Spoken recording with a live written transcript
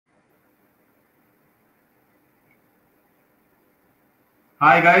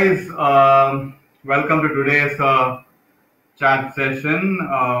Hi guys, welcome to today's chat session.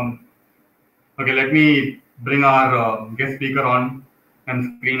 Okay, let me bring our guest speaker on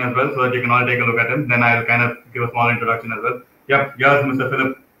screen as well so that you can all take a look at him. Then I'll kind of give a small introduction as well. Yep, here's Mr.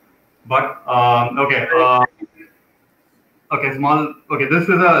 Philip Bhat. Okay, this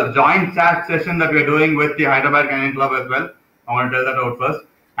is a joint chat session that we're doing with the Hyderabad Canyon Club as well. I want to tell that out first.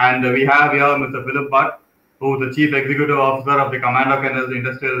 And we have here Mr. Philip Bhat, who is the Chief Executive Officer of the Command of Kennels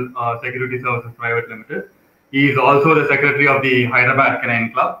Industrial Security Services Private Limited. He is also the Secretary of the Hyderabad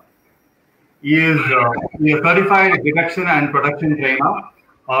Canyon Club. He is a certified detection and production trainer.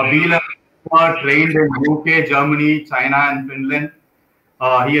 He has trained in UK, Germany, China, and Finland.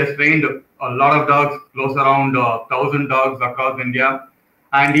 He has trained a lot of dogs, close around 1,000 dogs across India,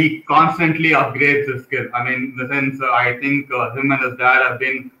 and he constantly upgrades his skill. I mean, in the sense, I think him and his dad have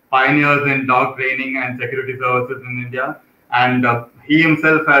been pioneers in dog training and security services in India, and he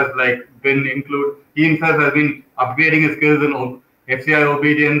himself has been upgrading his skills in FCI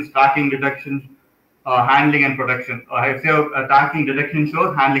obedience, tracking detection, handling and production. FCI tracking detection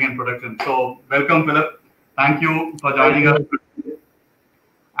shows, handling and production. So, welcome, Philip. Thank you for joining us.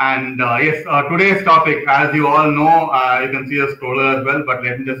 And yes, today's topic, as you all know, you can see a scroller as well, but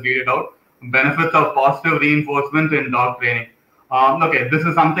let me just read it out. Benefits of positive reinforcement in dog training. Okay, this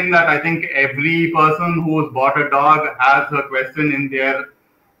is something that I think every person who's bought a dog has a question in their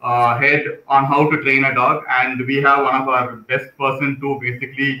head on how to train a dog, and we have one of our best person to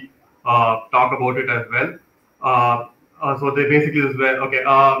basically talk about it as well. So they basically is where, okay,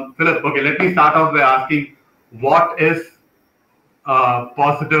 Philip, okay, let me start off by asking, what is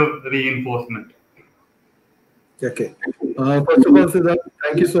positive reinforcement? Okay. First of all, Siddharth,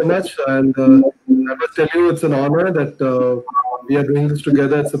 thank you so much. And I must tell you, it's an honor that we are doing this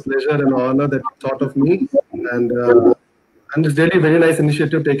together. It's a pleasure and honor that you thought of me. And it's really a very nice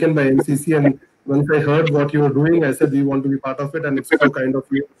initiative taken by MCC. And once I heard what you were doing, I said, we want to be part of it. And it's so kind of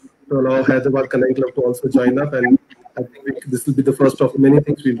you to allow Hyderabad Canyon Club to also join up. And I think this will be the first of many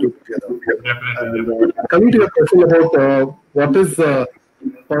things we'll do together. And, coming to your question about what is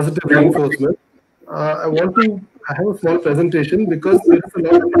positive reinforcement, I have a small presentation because there is a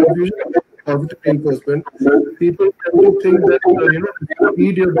lot of confusion about positive reinforcement. People tend to think that you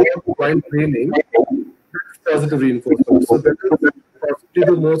feed your dog while training, that's positive reinforcement. So that is possibly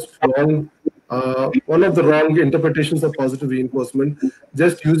the most wrong, one of the wrong interpretations of positive reinforcement.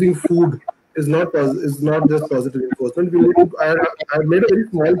 Just using food is not just positive reinforcement. I made a very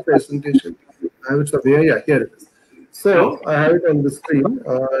small presentation. I have it somewhere. Yeah, here it is. So I have it on the screen,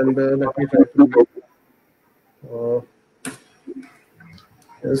 and let me try to.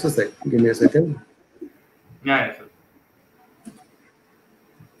 Just a sec. Give me a second. Yeah, sure.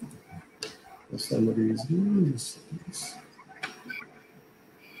 For some reason,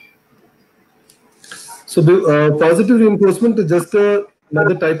 so the positive reinforcement is just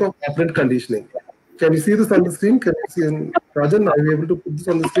another type of operant conditioning. Can you see this on the screen? Can you see, Rajan, are you able to put this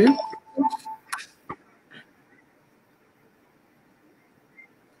on the screen?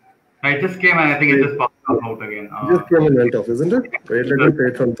 It just came and I think it just popped out again. It just came and went off, isn't it? Wait, let me play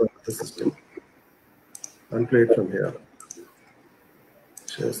it from the system. I'll play it from here.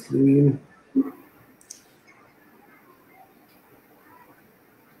 Share screen.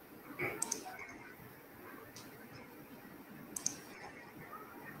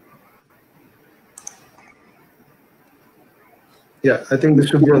 Yeah, I think this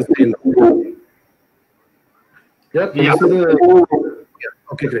should be on screen now. Yeah.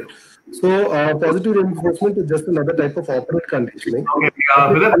 Okay, great. So positive reinforcement is just another type of operant conditioning. Okay,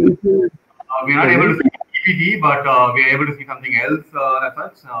 we're not able to see PPT, but we're able to see something else as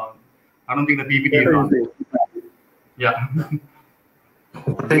such. I don't think the PPT is on. Yeah.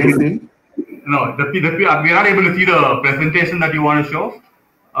 What are you seeing? No, we're not able to see the presentation that you want to show.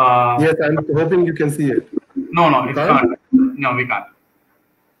 Yes, I'm hoping you can see it. No, it's not. No, we can't.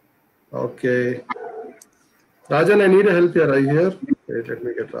 Okay. Rajan, I need a help here. Are you here? Wait, let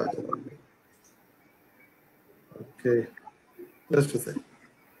me get Rajan on me. Okay. Just a second.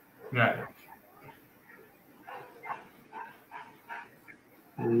 Yeah.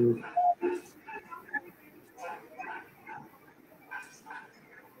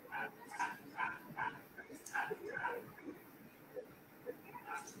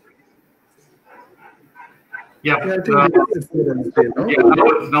 Yeah, I think it's on the screen now. Yeah,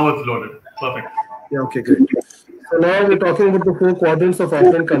 now it's loaded. Perfect. Yeah, okay, great. So now we're talking about the 4 quadrants of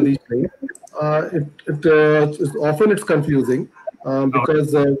operant conditioning. Often it's confusing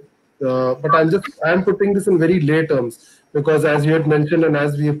because, but I'm putting this in very lay terms because as you had mentioned and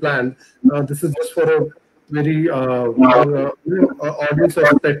as we have planned, this is just for very audience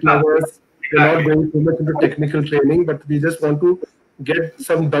of pet lovers. We're not going too much into technical training, but we just want to get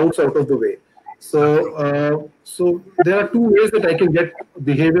some doubts out of the way. So there are two ways that I can get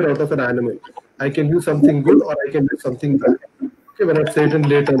behavior out of an animal. I can use something good or I can use something bad. Okay, when I say it in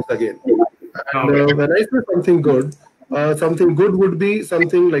lay terms again. And when I say something good would be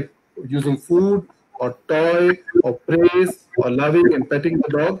something like using food or toy or praise or loving and petting the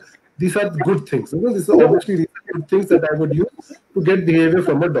dog. These are good things. These are obviously good things that I would use to get behavior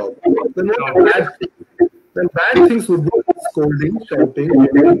from a dog. Then what are bad things? Then bad things would be scolding, shouting,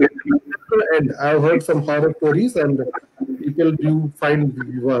 hitting. And I've heard some horror stories, and people do find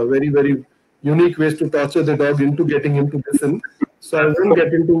very, very unique ways to torture the dog into getting him to listen. So I won't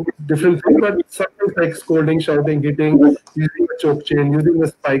get into different things, but something like scolding, shouting, hitting, using a choke chain, using a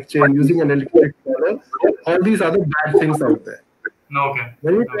spike chain, using an electric collar, all these are the bad things out there. Okay.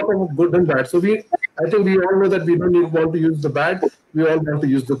 When we talk about good and bad, I think we all know that we don't want to use the bad, we all want to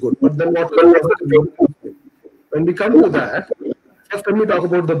use the good. But then what comes when we come to that, first let me talk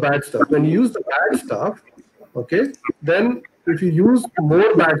about the bad stuff. When you use the bad stuff, okay, then if you use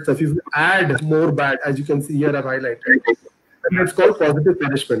more bad stuff, if you add more bad, as you can see here I've highlighted, it's called positive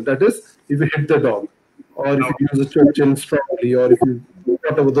punishment. That is, if you hit the dog, or if you use a choke chain strongly, or if you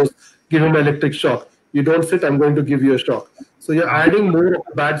whatever those, give him electric shock. You don't sit, I'm going to give you a shock. So you're adding more of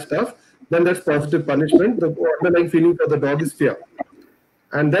the bad stuff, then that's positive punishment. The underlying feeling for the dog is fear.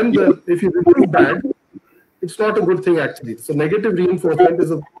 And then if you remove bad, it's not a good thing actually. So negative reinforcement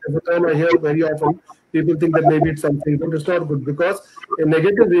is a term I hear very often. People think that maybe it's something good. It's not good, because a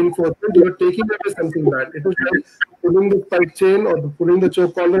negative reinforcement, you are taking away something bad. It is like pulling the spike chain or pulling the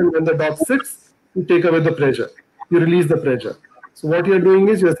choke collar, and when the dog sits, you take away the pressure. You release the pressure. So what you're doing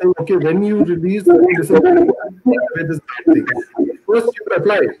is you're saying, okay, when you release, when you listen to this bad thing, first you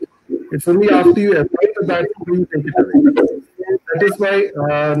apply it. It's only after you apply the bad thing you take it away. That is why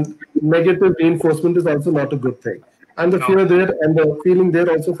negative reinforcement is also not a good thing. And the fear there and the feeling there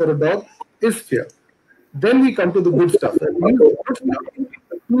also for a dog is fear. Then we come to the good stuff. And the good stuff,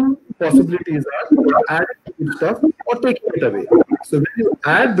 the two possibilities are add the good stuff or taking it away. So when you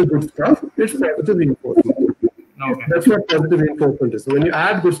add the good stuff, it's positive reinforcement. Okay. That's what positive reinforcement is. So when you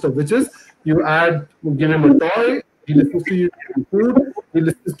add good stuff, which is you give him a toy, he listens to you, giving food, he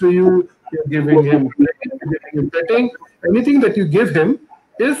listens to you, you're giving him play, you're giving him petting. Anything that you give him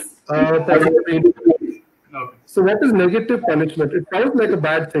is positive reinforcement. Okay. So what is negative punishment? It sounds like a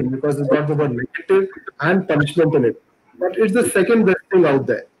bad thing because it's got the word negative and punishment in it. But it's the second best thing out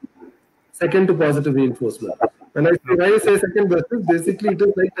there. Second to positive reinforcement. When I say second best, basically it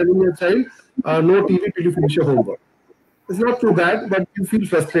is like telling your child, no TV till you finish your homework. It's not too bad, but you feel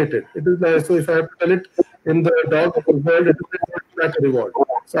frustrated. It is like, so if I have to tell it in the dog world, it is like a reward.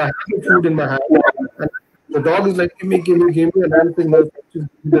 So I have the food in my hand, and the dog is like, give me, and I'm saying, no,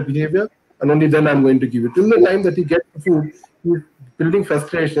 the behavior, and only then I'm going to give you. Till the time that he gets the food, he's building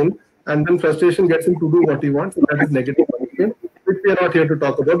frustration, and then frustration gets him to do what he wants, and that is negative punishment, which we are not here to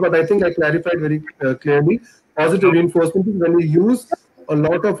talk about. But I think I clarified very clearly. Positive reinforcement is when you use a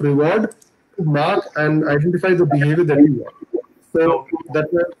lot of reward to mark and identify the behavior that you want. So that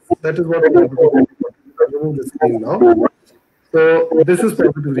is what I'm going to do. I'll remove the screen now. So this is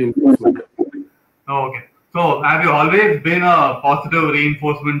positive reinforcement. Okay. So have you always been a positive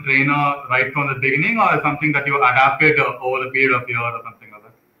reinforcement trainer right from the beginning, or something that you adapted over the period of years or something like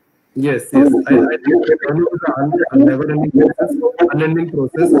that? Yes. I think learning is a unending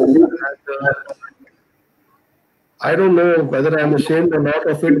process. And, I don't know whether I'm ashamed or not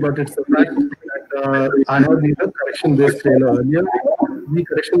of it, but it's a fact that I have been a correction-based trainer earlier.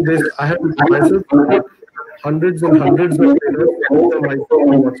 I have myself hundreds and hundreds of trainers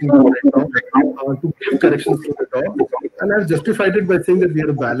watching right now to give corrections to the dog. And I've justified it by saying that we are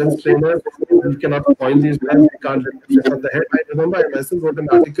a balanced trainer. We cannot point these guns, we can't let them step on the head. I remember I myself wrote an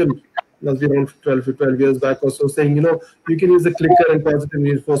article around 12 years back or so saying, you can use a clicker and positive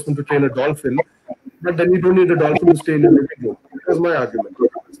reinforcement to train a dolphin, but then you don't need a dolphin to stay in the living room. That was my argument.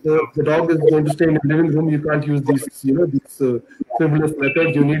 So the dog is going to stay in the living room. You can't use these, these frivolous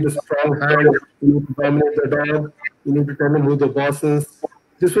methods. You need a strong hand. You need to dominate the dog. You need to tell him who the boss is.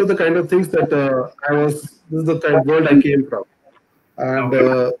 This was the kind of things that this is the kind of world I came from. And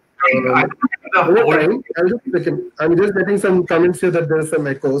over time, I'm just getting some comments here that there's some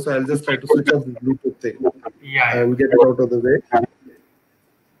echo, so I'll just try to switch off the Bluetooth thing and get it out of the way.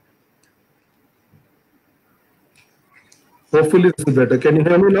 Hopefully this is better. Can you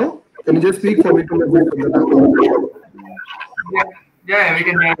hear me now? Can you just speak for me to my Yeah, we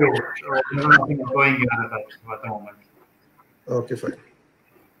can hear you. Nothing is going at the moment. Okay, fine.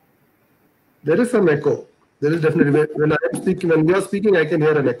 There is some echo. There is definitely when I am speaking, when you are speaking, I can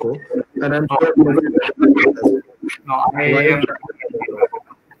hear an echo, and I'm sure. No, I am.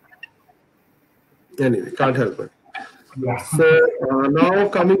 Anyway, can't help it. Yeah. So now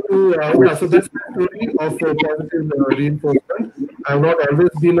coming to so that's the story of positive reinforcement. I've not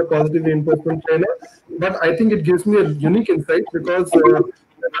always been a positive reinforcement trainer, but I think it gives me a unique insight because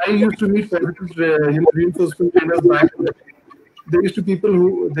I used to meet positive reinforcement trainers back in the day. There used to be people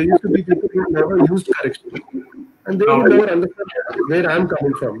who never used correction, and they would never understand where I'm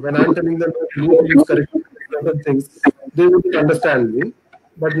coming from. When I'm telling them you need to use correction for certain things, they wouldn't understand me.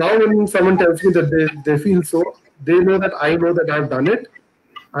 But now when someone tells me that they feel so, they know that I know that I've done it.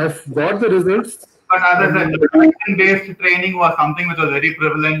 I've got the results. But as I said, the correction-based training was something which was very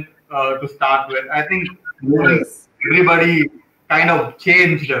prevalent to start with. I think everybody kind of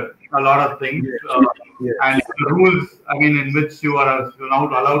changed a lot of things. And the rules, I mean, in which you are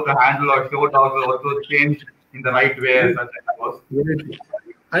not allowed to handle or show dogs are also changed in the right way as such, I suppose.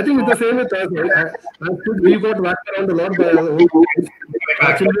 I think it's the same with us. Right? We got whacked around a lot by our own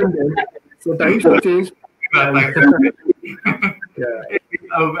children. So times have changed. I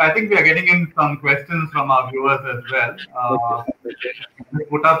think we are getting in some questions from our viewers as well. We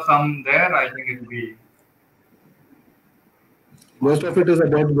put up some there. I think it will be. Most of it is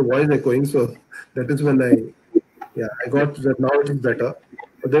about the voice echoing, so that is when I got that now it is better.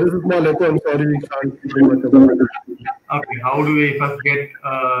 But there is a small echo. I'm sorry, we can't do much about it. Okay, how do we first gain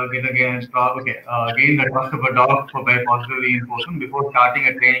the trust of a dog by positive reinforcement before starting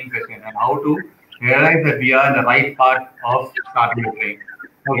a training session, and how to realize that we are in the right part of starting a training?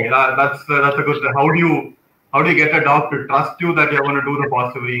 Okay, that's a good. How do you get a dog to trust you that you're going to do the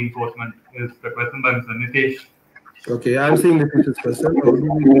positive reinforcement? Is the question by Mr. Nitish. Okay, I'm seeing Nitish's question. How do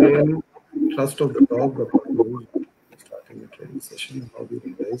we gain trust of the dog before starting a training session? How do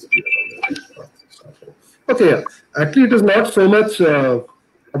we realize we are on the right path to starting? Okay, yeah. Actually, it is not so much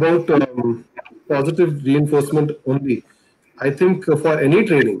about positive reinforcement only. I think for any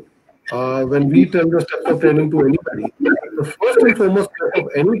training, when we tell the steps of training to anybody, the first and foremost step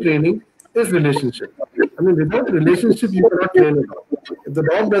of any training is relationship. I mean, without relationship, you cannot train a dog. If the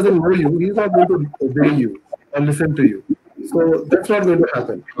dog doesn't know you, he's not going to obey you or listen to you. So that's not going to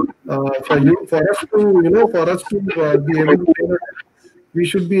happen. For us to be able to train, we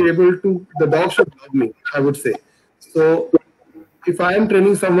should be able to. The dog should love me, I would say. So if I am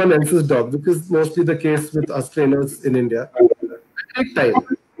training someone else's dog, which is mostly the case with us trainers in India, I take time.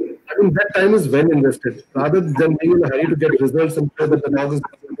 I mean, that time is well invested. Rather than being in a hurry to get results and show that the dog is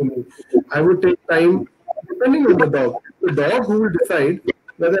good to me, I would take time depending on the dog. The dog who will decide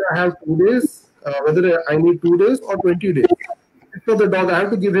whether I have 2 days, whether I need 2 days or 20 days. For the dog, I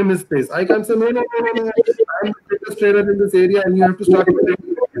have to give him his space. I can't say, no. I'm the greatest trainer in this area and you have to start with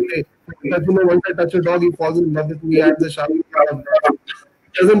training today. Because, once I touch a dog, he falls in love with me at the sharp. It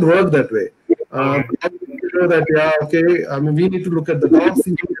doesn't work that way. We need to look at the dog,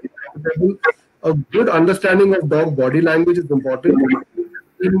 see a good understanding of dog body language is important.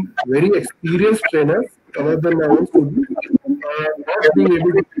 In very experienced trainers, other than my own students, not being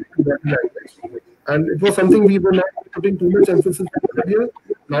able to do body language. And it was something we were not putting too much emphasis on earlier.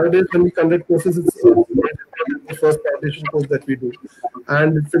 Nowadays, when we conduct courses, it's the first foundation course that we do.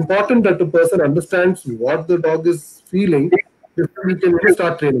 And it's important that the person understands what the dog is feeling before we can really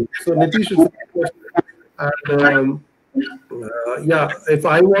start training. So Nitish is and if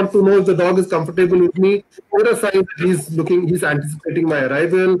I want to know if the dog is comfortable with me, there are signs that he's anticipating my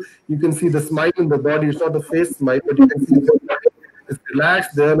arrival. You can see the smile in the body. It's not a face smile, but you can see the body is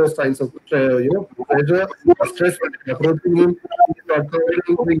relaxed. There are no signs of pressure or stress when approaching him. He's not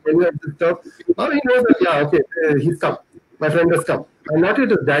doing any of this stuff. Now he knows that he's come. My friend has come. I'm not yet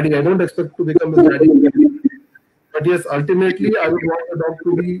his daddy. I don't expect to become his daddy. But yes, ultimately, I would want the dog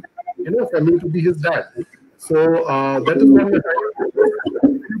to be, for me to be his dad. So that is one that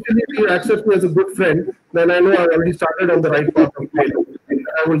if he accepts me as a good friend, then I know I already started on the right path of training.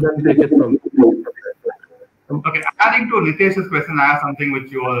 I will then take it from there. Okay, adding to Nitesh's question, I have something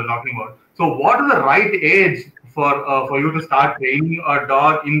which you were talking about. So what is the right age for you to start training a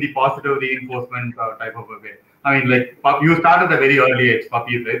dog in the positive reinforcement type of a way? I mean, like you start at a very early age,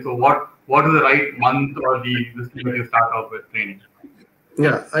 puppies, right? So what is the right month or this thing that you start off with training?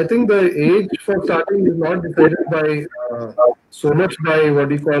 Yeah, I think the age for starting is not decided by so much by what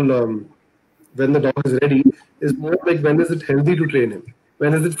we call when the dog is ready. Is more like when is it healthy to train him?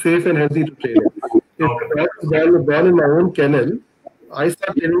 When is it safe and healthy to train him? If the dog is born in my own kennel, I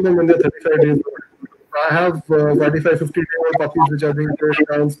start training them when they're 35 days old. I have 45, 50-day-old puppies which are doing push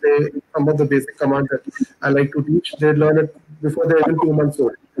down, stay, some of the basic commands that I like to teach. They learn it before they're even 2 months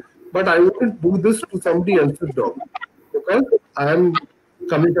old. but I wouldn't do this to somebody else's dog because I am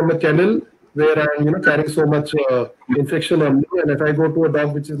coming from a kennel where I'm carrying so much infection on me, and if I go to a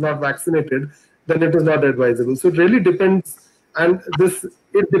dog which is not vaccinated, then it is not advisable. So it really depends, and this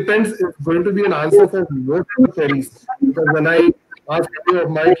it depends. It's going to be an answer for most of the queries because when I ask any of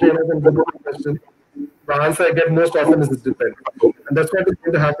my trainers and give them a question, the answer I get most often is it depends. And that's what is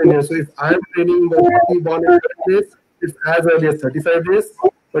going to happen here. So if I am training the puppy born in 30 days, it's as early as 35 days.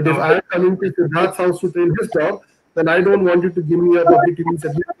 But if I am coming to Siddharth's house to train his dog, then I don't want you to give me a puppy till he's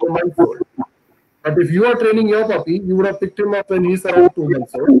at least 4 months old. But if you are training your puppy, you would have picked him up when he's around 2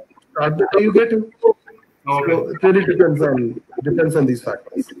 months old. Start the day you get him. Okay. So it really depends on these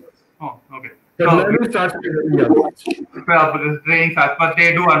factors. Oh, okay. But learning starts at a very young age. Training starts, but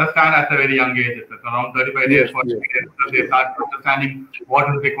they do understand at a very young age. It's around 35 days, 40 days, they start understanding what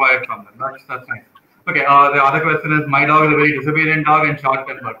is required from them. That's nice. Okay, the other question is, my dog is a very disobedient dog and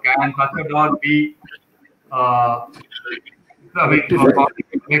short-tempered. Can such a dog be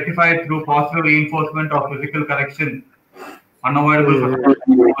rectified through positive reinforcement or physical correction? Unavoidable for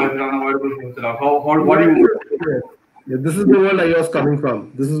unavoidable for how what do you? Yeah, this is the world I was coming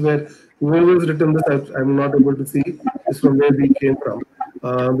from. This is where whoever has written this, I'm not able to see, is from where we came from.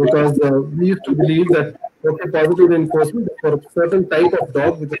 Because we used to believe that positive reinforcement is for a certain type of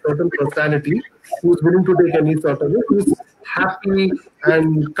dog with a certain personality who's willing to take any sort of it, who's happy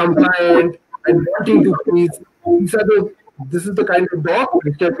and compliant and wanting to please. This is the kind of dog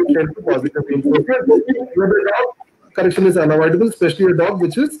which can be trained to positive reinforcement. Where the dog correction is unavoidable, especially a dog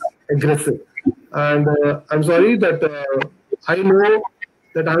which is aggressive. And I'm sorry that I know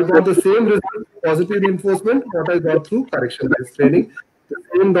that I got the same result, positive reinforcement, what I got through correction-based training. The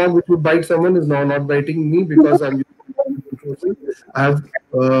same dog which would bite someone is now not biting me because I'm using reinforcement. I have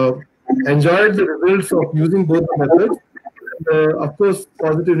enjoyed the results of using both the methods. Of course,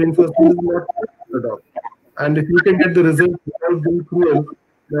 positive reinforcement is not the dog. And if you can get the results without being cruel,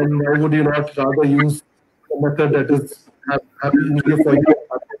 then why would you not rather use a method that is easier for you?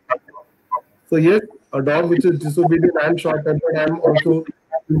 So yes, a dog which is disobedient and short-tempered and also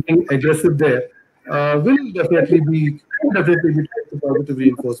being aggressive there will definitely be taken to positive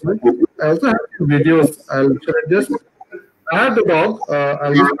reinforcement. I also have some videos. I have the dog.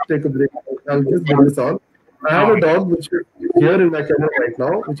 I'll just take a break. I'll just bring this on. I have a dog which is here in my kennel right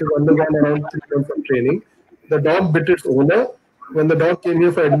now, which has undergone around 3 months of training. The dog bit its owner. When the dog came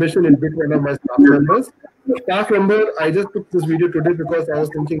here for admission, it bit one of my staff members. The staff member, I just took this video today because I was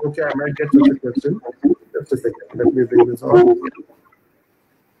thinking, okay, I might get such a question. Just a second, let me bring this on.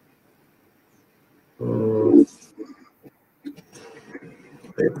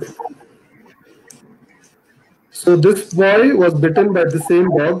 So this boy was bitten by the same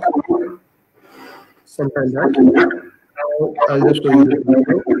dog sometime back. I'll just show you this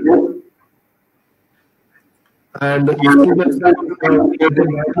video. And the students have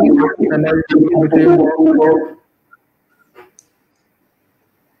and I became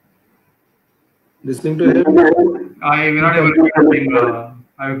listening to him. I will not able to get something.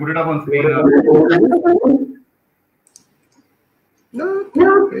 I will put it up on screen. No,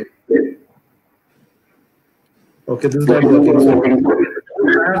 okay, this is not working. So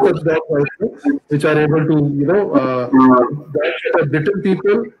I have such dogs also, which are able to, dogs that are bitten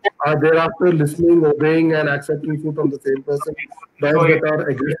people are thereafter listening, obeying, and accepting food from the same person. Dogs that are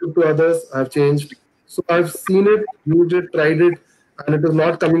aggressive to others have changed. So I've seen it, used it, tried it, and it is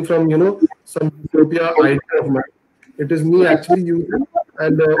not coming from, some utopia idea of mine. It is me actually using,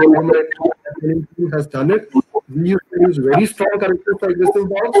 and my training team has done it. We used to use very strong corrections for aggressive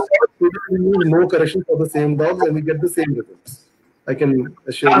dogs. We use no correction for the same dogs, and we get the same results. I can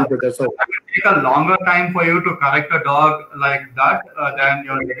assure you that that's how. Does it take a longer time for you to correct a dog like that than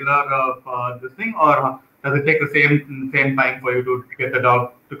your regular this thing, or does it take the same time for you to get the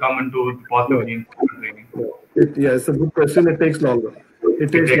dog to come into the positive reinforcement training? Yeah, it's a good question. It takes longer.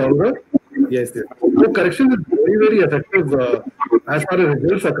 It takes longer. Yes. So correction is very, very effective as far as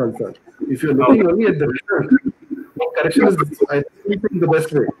results are concerned. If you're looking only at the result, correction is, I think, the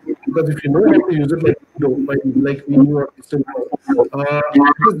best way. Because if you know how to use it, like we knew or it is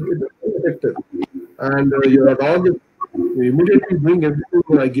very effective. And your dog is immediately doing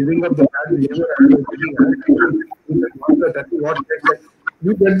everything, giving up the bad behavior and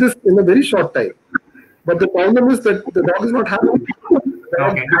you get this in a very short time. But the problem is that the dog is not happy. The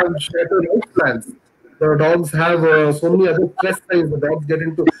dogs have shorter lifespans. The dogs have so many other stress signs. The dogs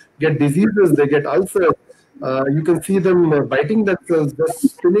get diseases, they get ulcers. You can see them biting themselves, just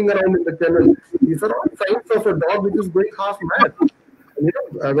spinning around in the kennel. These are all signs of a dog which is going half mad.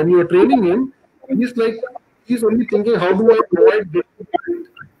 And, when you are training him, he's only thinking, how do I avoid getting bit?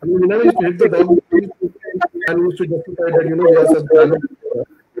 I mean, we never used to hit the dog, and we used to justify that, we are such damage.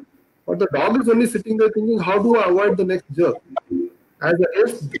 But the dog is only sitting there thinking, how do I avoid the next jerk? As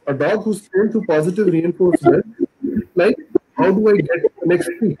against a dog who's trained to positive reinforcement, like, how do I get the next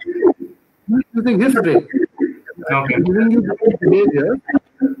treat? He's using his brain. Okay. He's giving you different behavior,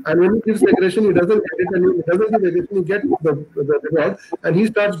 and when he gives aggression, he doesn't get it, and when he doesn't give aggression, he gets the reward, and he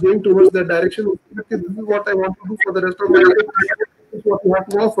starts going towards that direction. Okay, this is what I want to do for the rest of my life. This is what you have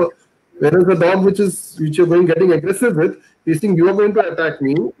to offer. Whereas the dog which you're getting aggressive with, he's saying, you are going to attack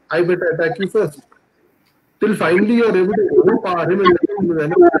me, I better attack you first. Till finally you're able to overpower him and let him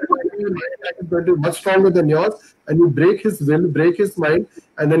is going to be much stronger than yours, and you break his will, break his mind,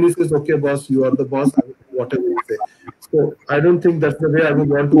 and then he says, okay, boss, you are the boss, I will do whatever you say. So I don't think that's the way I would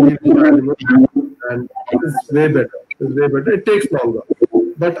want to lead the animal, and it's way better. It's way better. It takes longer.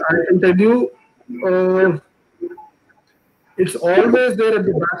 But I can tell you, it's always there at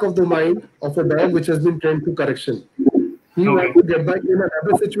the back of the mind of a dog which has been trained to correction. He wants to get back in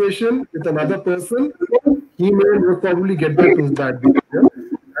another situation with another person. He may probably get back to his bad behavior.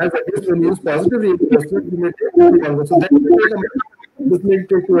 As against when you use positive reinforcement, he may take longer. So that may take a month. This may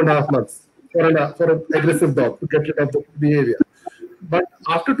take 2.5 months for an aggressive dog to get rid of the behavior. But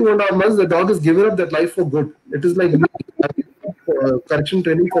after 2.5 months, the dog has given up that life for good. It is like correction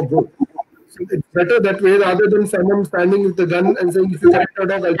training for good. So it's better that way rather than someone standing with the gun and saying, if you correct your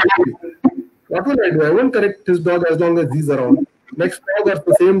dog, I'll kill you. What will I do? I won't correct his dog as long as he's around. Next dog or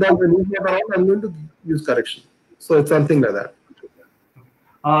the same dog when he's not around, I'm going to use correction. So it's something like that.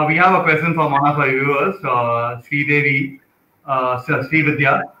 We have a question from one of our viewers,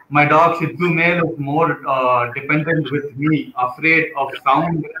 Srividya. My dog Shih Tzu male is more dependent with me, afraid of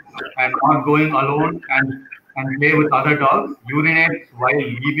sound and not going alone and play with other dogs, urinates while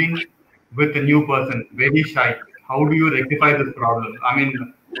leaving with a new person, very shy. How do you rectify this problem? I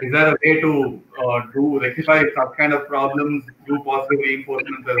mean, is there a way to rectify such kind of problems through positive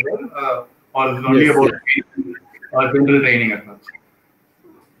reinforcement as well? Or is it only about general training as such?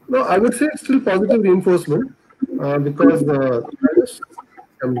 No, I would say it's still positive reinforcement because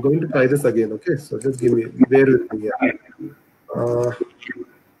I'm going to try this again. Okay, so just bear with me here.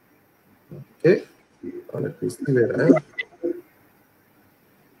 Okay, let me see where I am.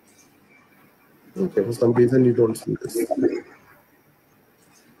 Okay, for some reason you don't see this.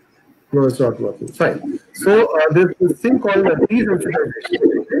 No, it's not working. Fine. So there's this thing called desensitization.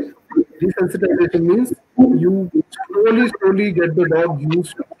 Okay? Desensitization means you slowly get the dog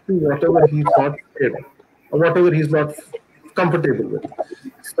used to whatever he's not scared of, or whatever he's not comfortable with.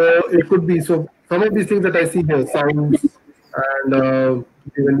 So it could be, so some of these things that I see here, sounds, and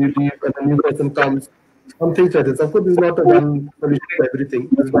when you leave and a new person comes, some things like this. Of course, this is not a one solution to everything.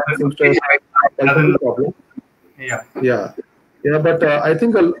 This is not seems to have a problem. Yeah, but I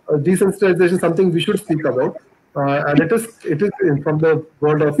think a desensitization is something we should speak about, and it is from the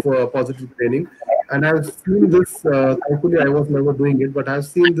world of positive training. And I've seen this. Thankfully, I was never doing it, but I've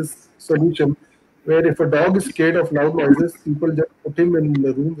seen this solution where if a dog is scared of loud noises, people just put him in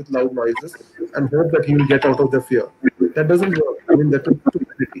the room with loud noises and hope that he will get out of the fear. That doesn't work. I mean, that is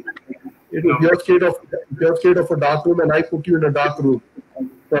stupidity. If you're scared of a dark room, and I put you in a dark room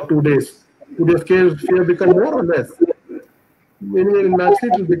for 2 days, would your fear become more or less? Meaning,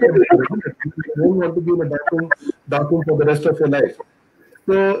 naturally, it will become different. You don't want to be in a dark room for the rest of your life.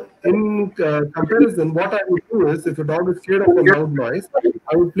 So, in comparison, what I would do is, if a dog is scared of a loud noise,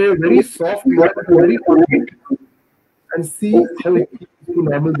 I would play a very soft noise, very quiet, and see how he keeps to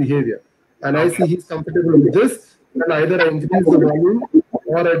normal behavior. And I see he's comfortable with this, then either I increase the volume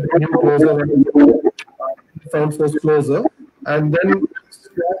or I bring him closer when the sound source closer, and then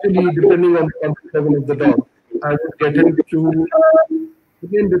gradually, depending on the comfort level of the dog, I would get him to,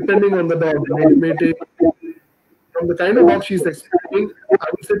 again, depending on the dog, it may take, from the kind of dog she's expecting, I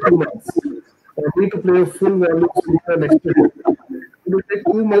would say 2 months. For me to play a full volume speaker next to him, it will take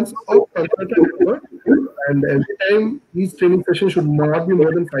 2 months of concerted effort, and every time each training session should not be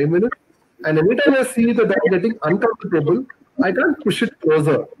more than 5 minutes. And every time I see the dog getting uncomfortable, I can't push it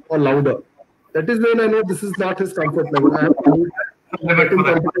closer or louder. That is when I know this is not his comfort level. I have to get him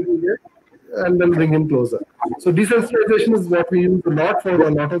comfortable here and then bring him closer. So desensitization is what we use a lot for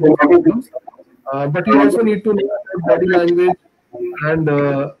a lot of these problems. But you also need to know body language and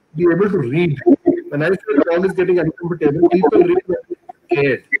be able to read. When I say the dog is getting uncomfortable, people read when he's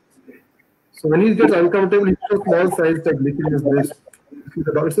scared. So when he gets uncomfortable, he's so small size that licking his wrist.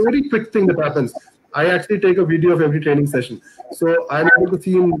 It's a very quick thing that happens. I actually take a video of every training session. So I'm able to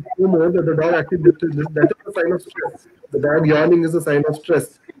see in few more that the dog actually, that is a sign of stress. The dog yawning is a sign of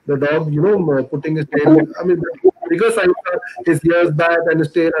stress. The dog, putting his tail, I mean, the bigger signs are his ears back and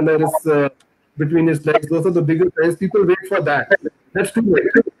his tail under his, between his legs. Those are the bigger signs. People wait for that. That's too late.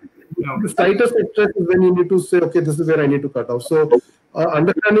 The slightest of stress is when you need to say, okay, this is where I need to cut off. So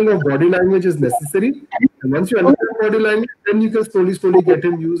understanding of body language is necessary. And once you understand body language, then you can slowly get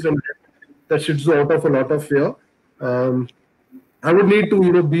him used and get that Shih Tzu out of a lot of fear. I would need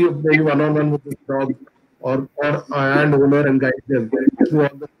to, be maybe one-on-one with this dog or a hand owner and guide them through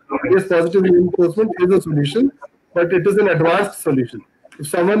all the. Yes, positive reinforcement is a solution, but it is an advanced solution. If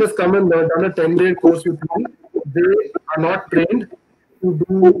someone has come and done a 10-day course with me, they are not trained to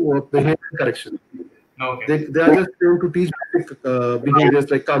do behavior correction. Okay. They are just trained to teach basic behaviors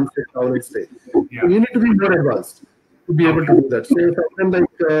like come, sit down, and stay. Yeah. So you need to be more advanced to be able to do that. So sometimes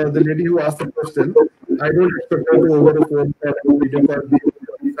like the lady who asked the question, I don't expect her to over the phone or video call be able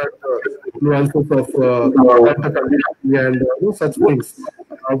to understand nuances of counter conditioning and such things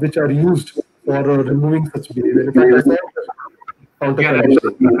which are used for removing such behavior. In fact, I saw counter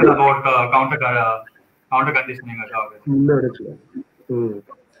conditioning. This is about counter conditioning. No.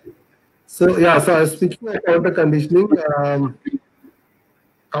 So yeah, so I was speaking of counter conditioning.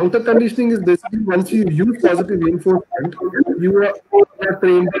 Counter conditioning is basically once you use positive reinforcement, you are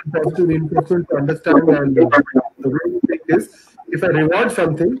trained in positive reinforcement to understand and the way you think is if I reward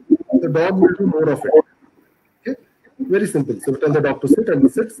something, the dog will do more of it. Okay, very simple. So tell the dog to sit and he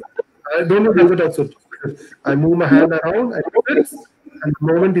sits. I don't know the dog sits. I move my hand around and he sits, and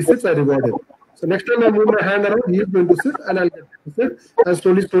the moment he sits, I reward him. So next time I move my hand around, he is going to sit and I'll get him to sit. And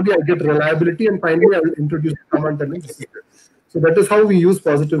slowly I get reliability and finally I will introduce the command telling to sit. So that is how we use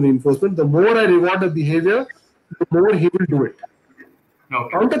positive reinforcement. The more I reward a behavior, the more he will do it. Okay.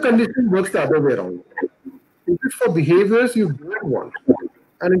 Counter conditioning works the other way around. It is for behaviors you don't want.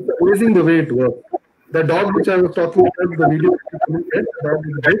 And it's amazing the way it works. The dog which I was talking about, the video, the dog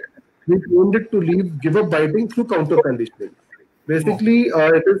is bit, we trained it to give up biting through counter conditioning. Basically,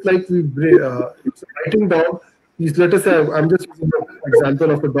 it is like it's a biting dog. Let us say, I'm just using an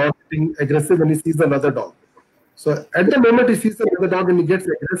example of a dog being aggressive when he sees another dog. So at the moment he sees another dog and he gets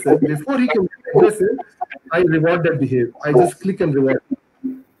aggressive, before he can get aggressive, I reward that behavior. I just click and reward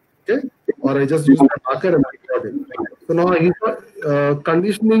him. Okay? Or I just use my marker and reward him. So now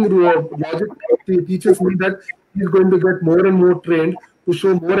conditioning logic teaches me that he's going to get more and more trained to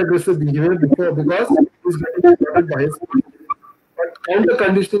show more aggressive behavior because he's getting rewarded by his food. But counter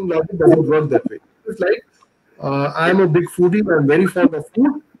conditioning logic doesn't work that way. It's like I'm a big foodie, I'm very fond of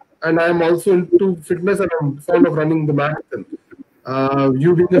food. And I'm also into fitness and I'm fond of running the marathon.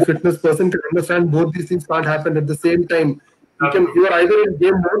 You being a fitness person can understand both these things can't happen at the same time. You are either in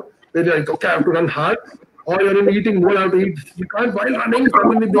game mode where you're like, okay, I have to run hard, or you're in eating mode, I have to eat. You can't, while running,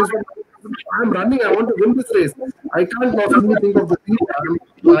 suddenly I'm running, I want to win this race. I can't possibly think of the thing.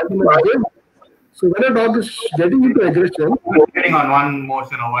 I'm in a game. So when a dog is getting into aggression, getting on one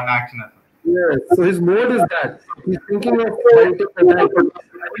motion or one action. Yes, so his mode is that. He's thinking of biting and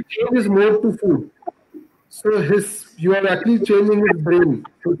he changes mode to food. So you are actually changing his brain,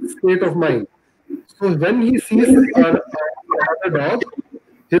 his state of mind. So when he sees another dog,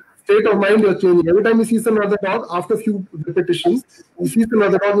 his state of mind is changing. Every time he sees another dog, after a few repetitions, he sees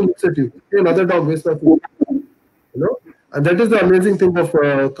another dog and looks at you. Hey, another dog, where's my food? And that is the amazing thing of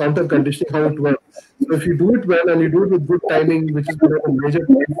counter conditioning, how it works. So if you do it well and you do it with good timing, which is one of the major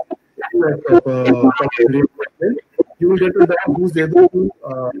things, you will get a dog who's able to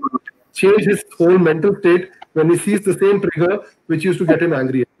change his whole mental state when he sees the same trigger which used to get him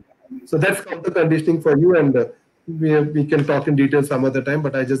angry. So that's counter conditioning for you, and we can talk in detail some other time,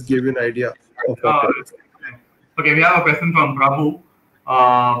 but I just gave you an idea of okay, we have a question from Prabhu.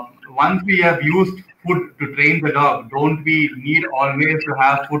 Once we have used food to train the dog, don't we need always to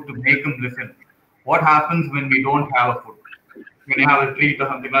have food to make him listen? What happens when we don't have a food? When you have a treat or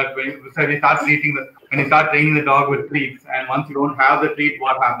something like when you start training the dog with treats, and once you don't have the treat,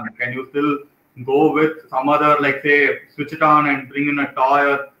 what happens? Can you still go with some other, like say, switch it on and bring in a toy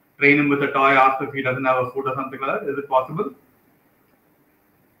or train him with a toy after if he doesn't have a food or something like that? Is it possible?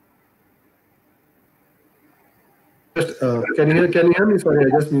 Just, can you hear me? Sorry, I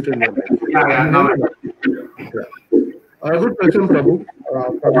just muted my mic. Good question, Prabhu.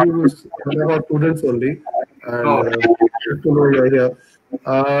 Prabhu is one of our students only, and good to know you're here.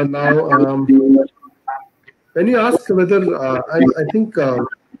 Now, when you ask whether, I think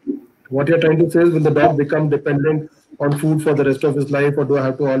what you're trying to say is, will the dog become dependent on food for the rest of his life, or do I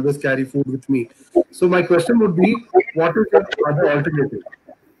have to always carry food with me? So my question would be, what is your other alternative?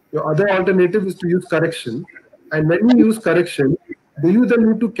 Your other alternative is to use correction. And when you use correction, do you then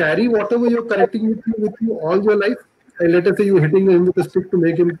need to carry whatever you're correcting with you all your life? And let us say you're hitting him with a stick to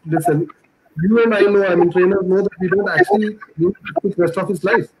make him listen. You and I know, I mean, trainers know that we don't actually need to stick the rest of his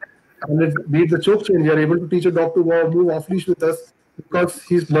life. And be it the choke chain, we are able to teach a dog to move off leash with us because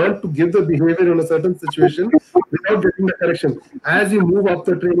he's learned to give the behavior in a certain situation without getting the correction. As you move up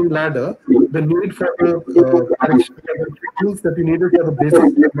the training ladder, the need for the correction and the tools that you needed for the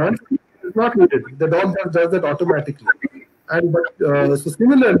basic commands is not needed. The dog does that automatically. And so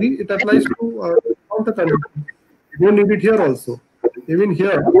similarly, it applies to counter conditions. You don't need it here also. Even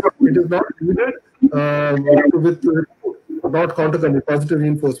here, it is not needed with not counter condition, positive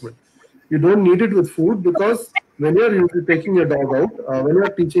reinforcement. You don't need it with food because when you're taking your dog out, when you're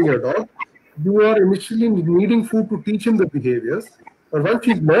teaching your dog, you are initially needing food to teach him the behaviors. But once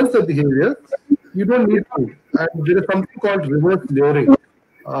he learns the behavior, you don't need food. And there is something called reverse layering.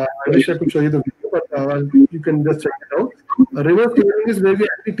 I wish I could show you the video, but you can just check it out. Reverse layering is where we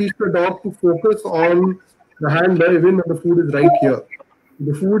actually teach the dog to focus on the handler even when the food is right here.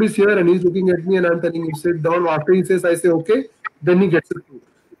 The food is here and he's looking at me and I'm telling him sit down. After he says, I say, okay, then he gets the food.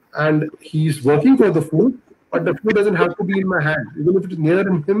 And he's working for the food, but the food doesn't have to be in my hand. Even if it is near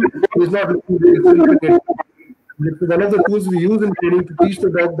him, he's not looking at it. It's one of the tools we use in training to teach the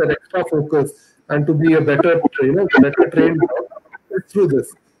dog that extra focus and to be a better trainer, better trained dog. It's through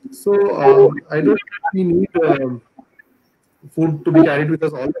this. So I don't think we need food to be carried with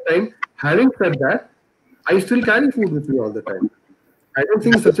us all the time. Having said that, I still carry food with me all the time. I don't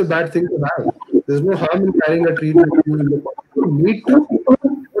think it's such a bad thing to have. There's no harm in carrying a treat with you in the pocket. You need to, you don't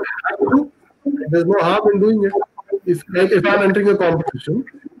have to. There's no harm in doing it. If I'm entering a competition,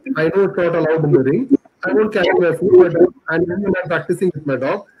 I know it's not allowed in the ring. I won't carry my food, and when I'm practicing with my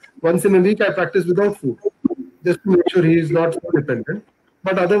dog, once in a week I practice without food, just to make sure he is not so dependent.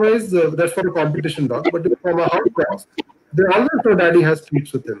 But otherwise, that's for a competition dog. But from a house dog, they always know daddy has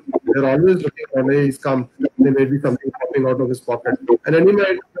treats with him. They're always looking on, hey, he's come. There may be something popping out of his pocket. And any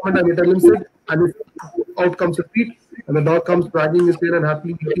moment I may tell him, sit, and out comes a treat, and the dog comes dragging his tail and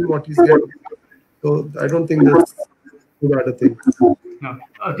happily eating what he's getting. So I don't think that's too bad a thing. No.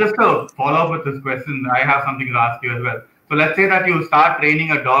 Just to follow up with this question, I have something to ask you as well. So let's say that you start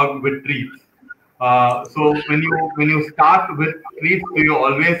training a dog with treats. So when you start with treats, do you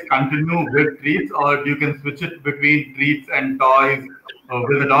always continue with treats, or you can switch it between treats and toys?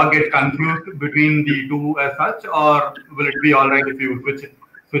 Will the dog get confused between the two as such, or will it be all right if you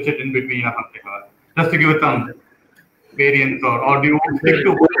switch it in between or something? Just to give it some variance, or do you stick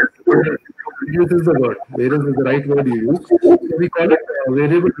to? Variance is the word. Variance is the right word you use. So we call it a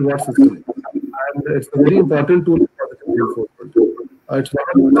variable reward system, and it's a very important tool for positive reinforcement. It's one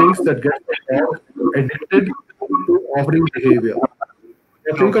of the things that gets the dog addicted to offering behavior.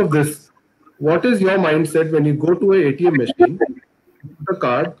 Now think of this. What is your mindset when you go to an ATM machine, you put a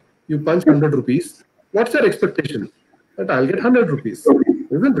card, you punch 100 rupees? What's your expectation? That I'll get 100 rupees.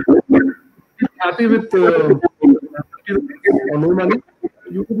 Isn't it? You're happy with 50 rupees or no money?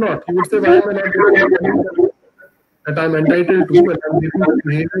 You would not. You would say, why am I not getting the money that I'm entitled to when I'm giving the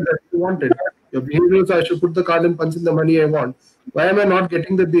behavior that you wanted? Your behavior is I should put the card and punch in the money I want. Why am I not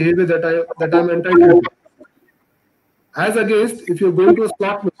getting the behavior that I'm entitled to? As against if you're going to a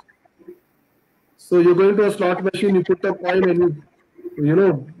slot machine. So you're going to a slot machine, you put a coin and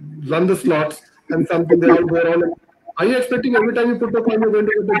you run the slots and something they all go around. Are you expecting every time you put the coin you're going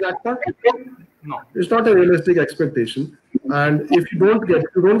to get the jackpot? No. It's not a realistic expectation. And if you don't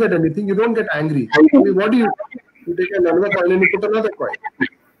get anything, you don't get angry. What do? You take another coin and you put another coin.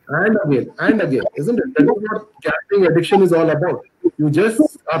 And again, isn't it? That is what gambling addiction is all about. You just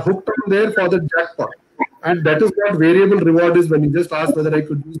are hooked on there for the jackpot. And that is what variable reward is when you just ask whether I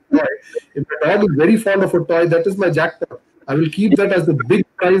could use a toy. If the dog is very fond of a toy, that is my jackpot. I will keep that as the big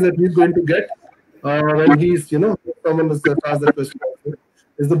prize that he's going to get when he's, someone has asked that question.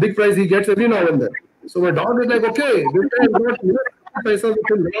 It's the big prize he gets every now and then. So my dog is like, okay, this guy is not, paisa with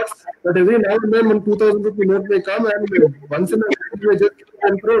him lots, but every now and then when 2,000 rupee note may come and once in a while he may just give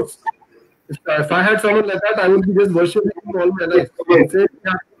 10 crores. If I had someone like that, I would be just worshipping him all my life. Say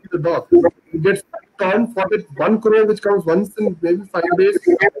the dog. He gets on for that 1 crore which comes once in maybe 5 days,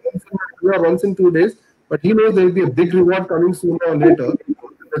 once in 2 days, but he knows there will be a big reward coming sooner or later.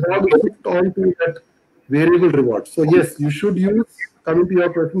 The dog is hooked on to that variable reward. So yes, you should use, coming to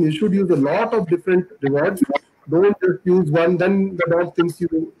your question, you should use a lot of different rewards. Don't just use one, then the dog thinks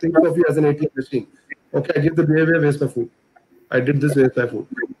of you as an ATM machine. Okay, I give the behavior, where's my food? I did this, where's my food?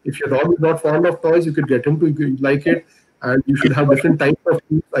 If your dog is not fond of toys, you could get him to like it, and you should have different types of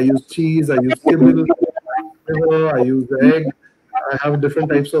foods. I use cheese, I use kibble, I use egg, I have different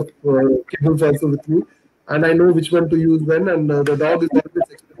types of kibbles also with me, and I know which one to use when. And the dog is always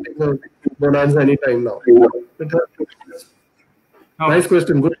expecting a bonanza anytime now. Nice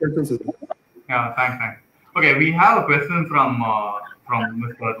question. Good question, Siddhu. Yeah, thanks. Okay, we have a question from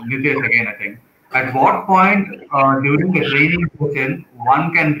Mr. Nitesh again, I think. At what point during the training session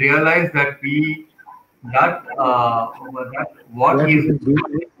one can realize that what is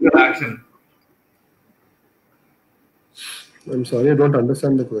the action? I'm sorry, I don't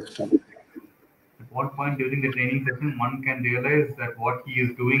understand the question. At what point during the training session one can realize that what he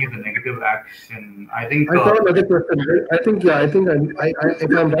is doing is a negative action? I think. I saw another question. I think, yeah, I think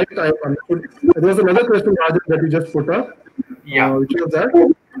if I'm right, I understood. There was another question, Rajan, that you just put up. Yeah. Which was that?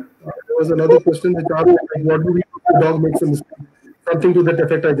 There was another question which asked, like, what do we do if the dog makes a mistake? Something to that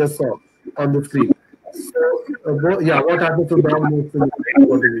effect I just saw on the screen. So, yeah, what happens to the dog makes a mistake?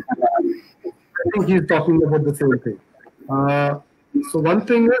 What do we do? I think he's talking about the same thing. So one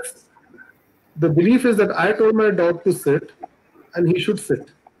thing is, the belief is that I told my dog to sit, and he should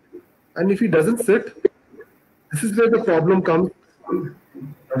sit. And if he doesn't sit, this is where the problem comes.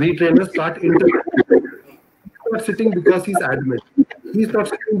 We trainers start interrupting. He's not sitting because he's adamant. He's not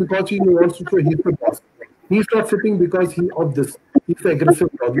sitting because he wants to show he's the boss. He's not sitting because he's an aggressive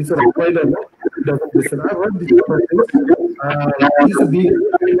dog. He's a Rottweiler. He doesn't listen. I've heard these kind of things. He's a vegan.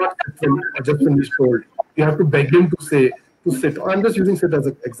 He will not sit just when he's told. You have to beg him to sit. I'm just using sit as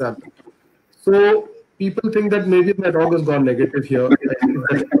an example. So people think that maybe my dog has gone negative here. And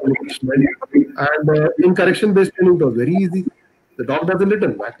in correction-based training, it was very easy. The dog doesn't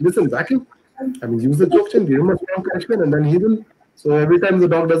listen, back him. I mean, use the choke chain, give him a strong correction, and then he will. So every time the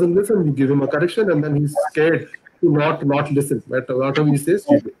dog doesn't listen, you give him a correction, and then he's scared to not listen. But whatever he says,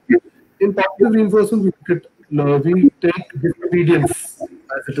 you do. In positive reinforcement, we take disobedience,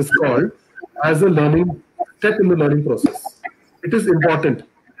 as it is called, as a learning step in the learning process. It is important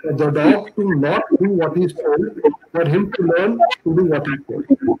for the dog to not do what he's told, for him to learn to do what he's told.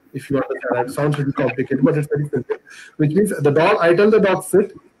 If you understand, it sounds really complicated, but it's very simple. Which means I tell the dog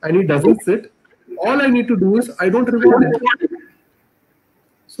sit, and he doesn't sit. All I need to do is I don't reward him.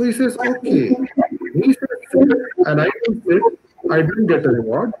 So he says, okay. He says sit, and I don't sit, I don't get a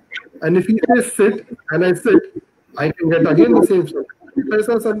reward. And if he says sit, and I sit, I can get again the same stuff. If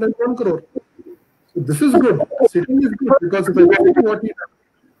I sometimes 1 crore. So this is good. Sitting is good because if I do what he does,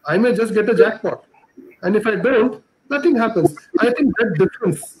 I may just get a jackpot. And if I don't, nothing happens. I think that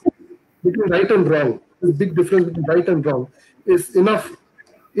difference between right and wrong, this big difference between right and wrong, is enough.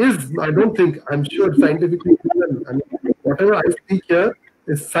 I'm sure scientifically proven. I mean, whatever I speak here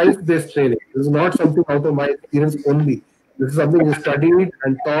is science-based training. This is not something out of my experience only. This is something we studied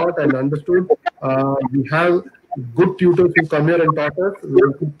and taught and understood. We have good tutors who come here and taught us,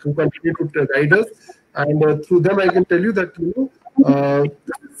 who continue to guide us. And through them, I can tell you that,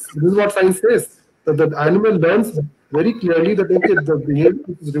 this is what science says, that the animal learns very clearly that, okay, the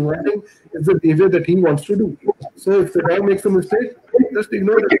behavior is rewarding is the behavior that he wants to do. So if the dog makes a mistake, just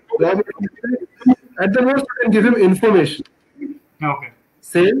ignore it. The dog makes a mistake. At the most, you can give him information. Okay.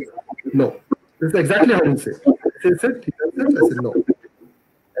 Say no. This is exactly how he says. He says sit, he says sit, I said no.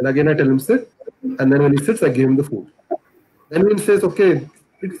 And again, I tell him sit. And then when he sits, I give him the food. Then when he says, okay,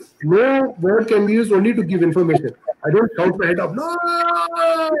 no word can be used only to give information. I don't shout my head up, no,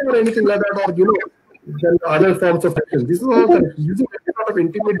 or anything like that, or then other forms of action. This is all correct. Using any sort of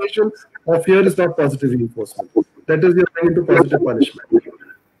intimidation or fear is not positive reinforcement. That is, you're going into positive punishment.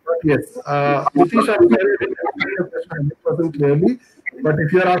 But yes, Nitish, I'm very 100% clearly. But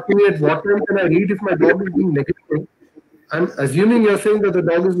if you're asking me at what time can I read if my dog is being negative, I'm assuming you're saying that the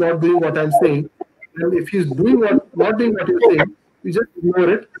dog is not doing what I'm saying. And if he's not doing what you're saying, you just ignore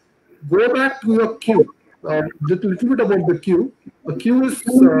it. Go back to your cue. Just a little bit about the cue. A cue is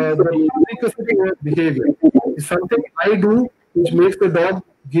the precursor to behavior. It's something I do which makes the dog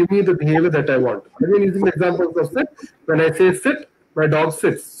give me the behavior that I want. Again, using the examples of sit, when I say sit, my dog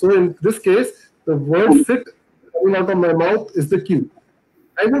sits. So in this case, the word sit coming out of my mouth is the cue.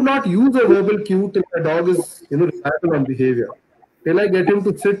 I would not use a verbal cue till my dog is reliable on behavior. Till I get him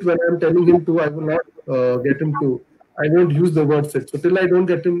to sit when I'm telling him to, I will not get him to. I won't use the word sit. So till I don't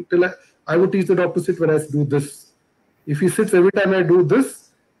get him, I would teach the dog to sit when I do this. If he sits every time I do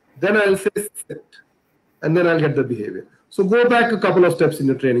this, then I'll say sit. And then I'll get the behavior. So go back a couple of steps in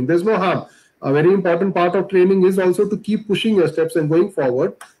your training. There's no harm. A very important part of training is also to keep pushing your steps and going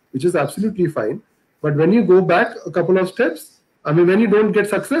forward, which is absolutely fine. But when you go back a couple of steps, when you don't get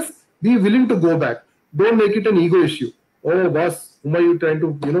success, be willing to go back. Don't make it an ego issue. Oh, boss, whom are you trying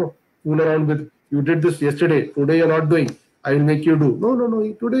to, fool around with? You did this yesterday. Today you're not doing. I will make you do. No.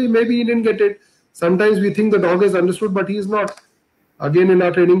 Today maybe he didn't get it. Sometimes we think the dog has understood, but he is not. Again, in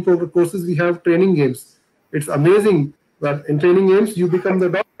our training courses, we have training games. It's amazing that in training games, you become the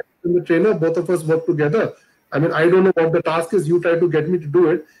dog and the trainer, both of us work together. I mean, I don't know what the task is, you try to get me to do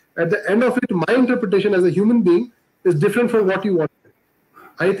it. At the end of it, my interpretation as a human being is different from what you want.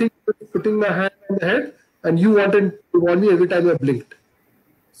 I think putting my hand on the head, and you want me every time I blinked.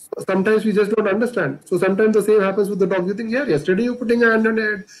 So sometimes we just don't understand. So sometimes the same happens with the dog. You think, yeah, yesterday you're putting a hand on the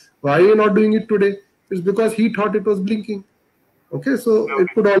head. Why are you not doing it today? It's because he thought it was blinking. Okay, so it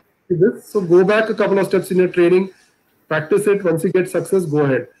could all be this. So go back a couple of steps in your training, practice it. Once you get success, go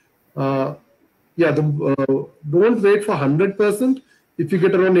ahead. Don't wait for 100%. If you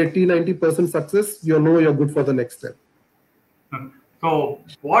get around 80-90% success, you know you're good for the next step. So,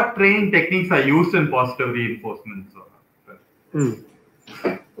 what training techniques are used in positive reinforcement?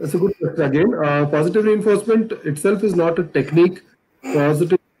 That's a good question again. Positive reinforcement itself is not a technique.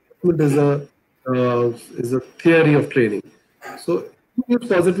 Positive reinforcement is a theory of training. So, use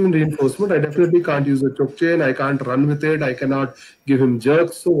positive reinforcement. I definitely can't use a choke chain. I can't run with it. I cannot give him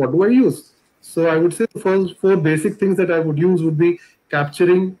jerks. So, what do I use? So, I would say the first 4 basic things that I would use would be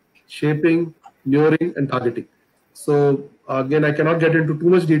capturing, shaping, luring, and targeting. So, again, I cannot get into too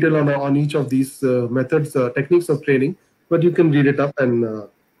much detail on each of these methods, techniques of training, but you can read it up and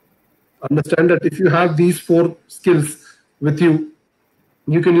understand that if you have these 4 skills with you,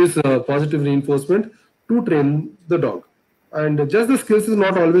 you can use positive reinforcement to train the dog. And just the skills is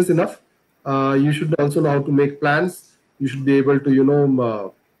not always enough. You should also know how to make plans. You should be able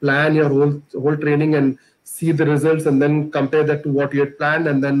to, plan your whole training and see the results, and then compare that to what you had planned,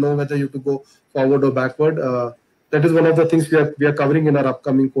 and then know whether you have to go forward or backward. That is one of the things we are covering in our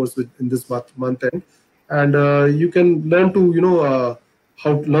upcoming course in this month end. And you can learn to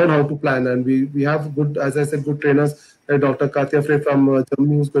learn how to plan. And we have good, as I said, good trainers like Dr. Katya Frey from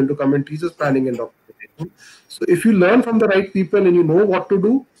Germany, who's going to come and teach us planning and documentation. So if you learn from the right people and you know what to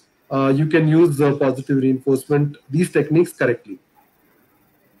do, you can use positive reinforcement, these techniques correctly.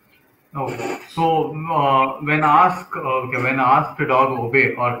 Okay. So when asked a dog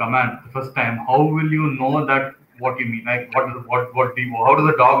obey or command the first time, how will you know that what you mean? Like how does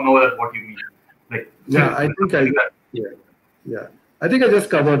the dog know that what you mean? Like I think I just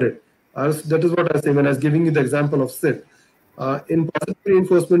covered it. That is what I was saying when I was giving you the example of sit. In positive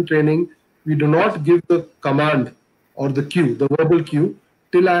reinforcement training, we do not give the command or the cue, the verbal cue,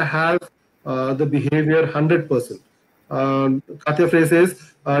 till I have the behavior 100%. Katya Frey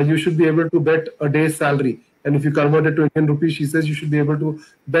says you should be able to bet a day's salary, and if you convert it to Indian rupees, she says you should be able to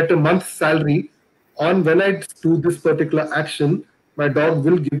bet a month's salary on when I do this particular action, my dog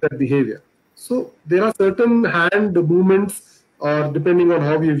will give that behavior. So there are certain hand movements, or depending on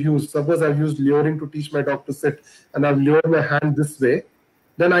how we've used. Suppose I've used luring to teach my dog to sit, and I've lured my hand this way.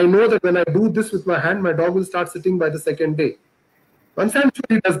 Then I know that when I do this with my hand, my dog will start sitting by the second day. Once I'm sure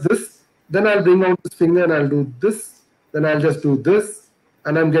he does this, then I'll bring out this finger and I'll do this. Then I'll just do this,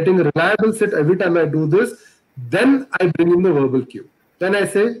 and I'm getting a reliable sit every time I do this. Then I bring in the verbal cue. Then I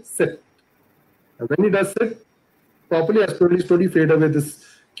say sit. And when he does sit properly, I slowly fade away this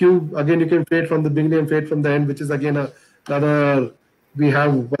cue. Again, you can fade from the beginning and fade from the end, which is again another. We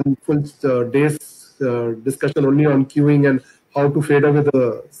have one full day's discussion only on cueing and how to fade away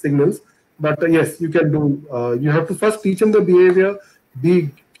the signals. But yes, you can do. You have to first teach him the behavior,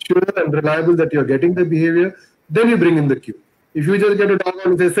 be sure and reliable that you're getting the behavior. Then you bring in the cue. If you just get a dog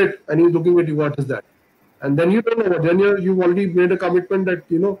and say sit, and he's looking at you, what is that? And then you don't know what. Then you've already made a commitment that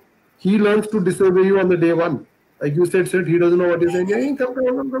he learns to disobey you on the day one. Like you said, sit. He doesn't know what he's saying. Hey,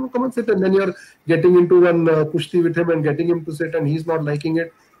 come on, sit. And then you're getting into one pushti with him and getting him to sit, and he's not liking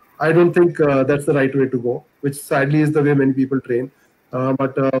it. I don't think that's the right way to go. Which sadly is the way many people train.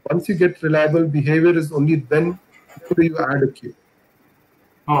 But once you get reliable behavior, is only then you add a cue.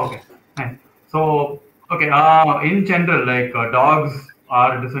 Oh, okay. Nice. So. Okay, in general, like dogs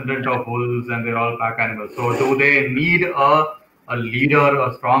are a descendant of wolves and they're all pack animals. So do they need a leader,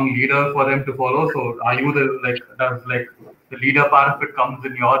 a strong leader for them to follow? So are you does the leader part of it comes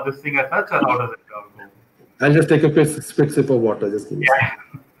in your this thing as such, or how does it go? I'll just take a quick sip of water. Just give me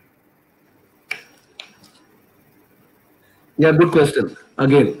Yeah, good question.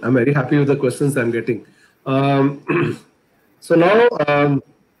 Again, I'm very happy with the questions I'm getting. So now,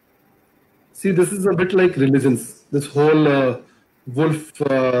 see, this is a bit like religions, this whole wolf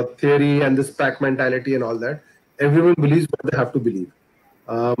theory and this pack mentality and all that. Everyone believes what they have to believe.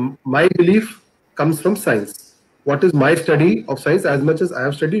 My belief comes from science. What is my study of science? As much as I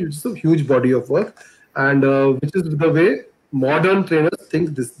have studied, which is a huge body of work, and which is the way modern trainers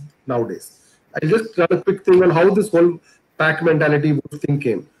think this nowadays. I'll just run a quick thing on how this whole pack mentality wolf thing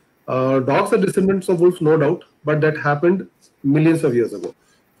came. Dogs are descendants of wolves, no doubt, but that happened millions of years ago.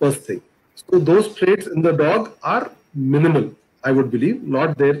 First thing. So those traits in the dog are minimal, I would believe,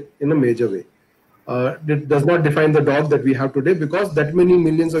 not there in a major way. It does not define the dog that we have today, because that many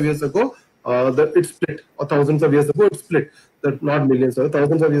millions of years ago, it split, or thousands of years ago, it split. That not millions, or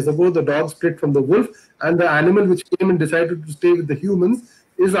thousands of years ago, the dog split from the wolf, and the animal which came and decided to stay with the humans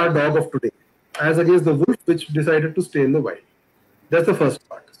is our dog of today, as against the wolf which decided to stay in the wild. That's the first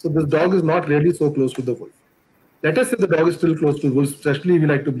part. So this dog is not really so close to the wolf. Let us say the dog is still close to wolves, especially we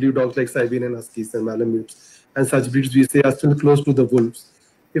like to believe dogs like Siberian Huskies and Malamutes and such breeds we say are still close to the wolves.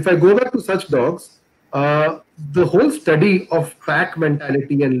 If I go back to such dogs, the whole study of pack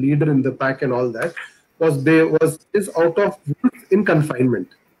mentality and leader in the pack and all that is out of wolves in confinement.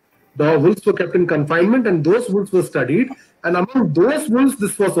 The wolves were kept in confinement, and those wolves were studied. And among those wolves,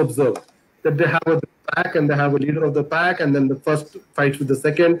 this was observed, that they have a pack and they have a leader of the pack, and then the first fights with the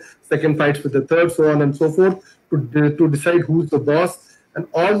second fights with the third, so on and so forth, to decide who's the boss. And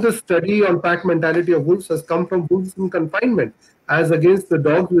all the study on pack mentality of wolves has come from wolves in confinement, as against the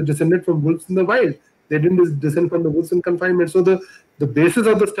dogs who descended from wolves in the wild. They didn't descend from the wolves in confinement. So the basis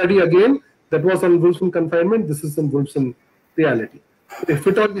of the study, again, that was on wolves in confinement, this is on wolves in reality. If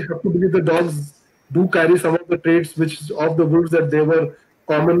at all we have to believe the dogs do carry some of the traits which of the wolves that they were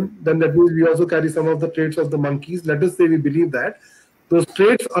common, then that means we also carry some of the traits of the monkeys. Let us say we believe that those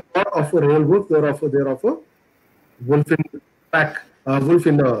traits are not of a real wolf, they're of a wolf in pack, wolf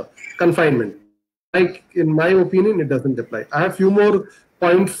in confinement. Like, in my opinion, it doesn't apply. I have few more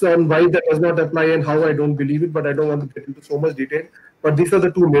points on why that does not apply and how I don't believe it, but I don't want to get into so much detail. But these are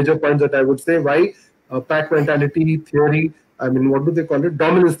the two major points that I would say why pack mentality theory, I mean, what do they call it?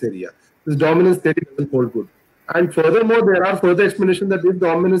 Dominance theory. Yeah. This dominance theory doesn't hold good. And furthermore, there are further explanations that if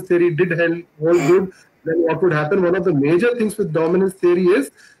dominance theory did hold good, then what would happen? One of the major things with dominance theory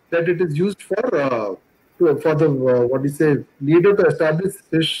is that it is used for the leader to establish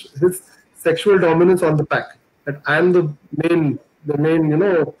his sexual dominance on the pack. That I am the main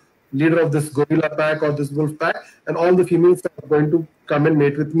leader of this gorilla pack or this wolf pack, and all the females are going to come and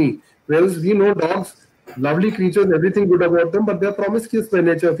mate with me. Whereas we know dogs, lovely creatures, everything good about them, but they are promiscuous by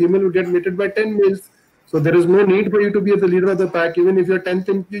nature. A female will get mated by 10 males. So there is no need for you to be the leader of the pack. Even if you're 10th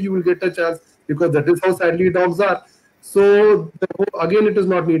in queue, you will get a chance, because that is how sadly dogs are. So again, it is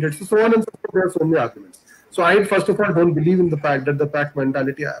not needed. So on and so forth, there are so many arguments. So I first of all don't believe in the fact that the pack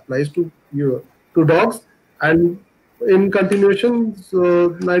mentality applies to dogs, and in continuation,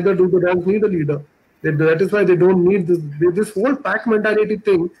 neither do the dogs need a leader. That is why they don't need this whole pack mentality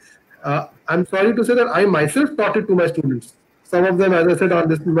thing. I'm sorry to say that I myself taught it to my students. Some of them, as I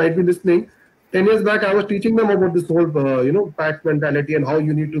said, might be listening. 10 years back, I was teaching them about this whole, pack mentality and how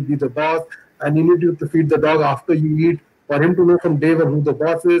you need to be the boss, and you need to feed the dog after you eat, for him to know from day one who the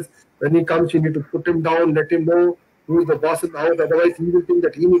boss is. When he comes, you need to put him down, let him know who is the boss in the house. Otherwise, he will think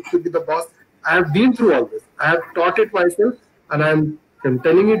that he needs to be the boss. I have been through all this. I have taught it myself, and I'm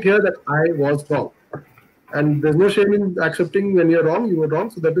telling it here that I was wrong. And there's no shame in accepting when you're wrong. You were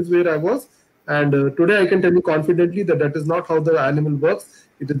wrong. So that is where I was. And today I can tell you confidently that that is not how the animal works.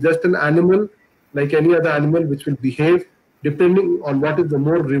 It is just an animal like any other animal which will behave depending on what is the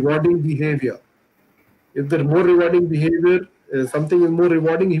more rewarding behavior. If the more rewarding behavior, something is more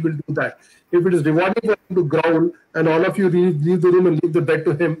rewarding, he will do that. If it is rewarding for him to growl and all of you leave the room and leave the bed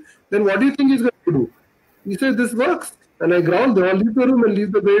to him, then what do you think he's going to do? He says, this works. And I growl, they all leave the room and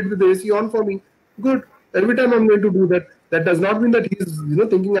leave the bed with the AC on for me. Good. Every time I'm going to do that. That does not mean that he's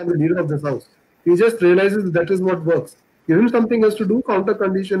thinking I'm the leader of this house. He just realizes that is what works. Give him something else to do, counter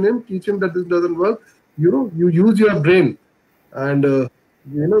condition him, teach him that this doesn't work. You use your brain. And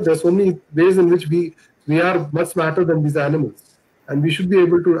there's so many ways in which we are much smarter than these animals. And we should be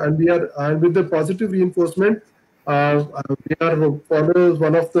able to, and with the positive reinforcement, we are followers.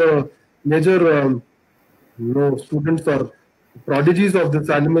 One of the major students or prodigies of this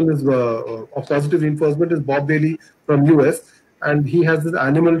animal is of positive reinforcement is Bob Bailey from US, and he has this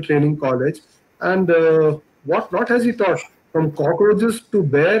animal training college. And what not has he taught? From cockroaches to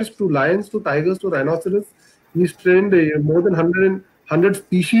bears to lions to tigers to rhinoceros, he's trained more than 100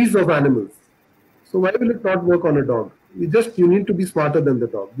 species of animals. So why will it not work on a dog? You need to be smarter than the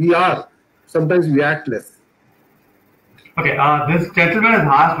dog. Sometimes we act less. Okay, this gentleman has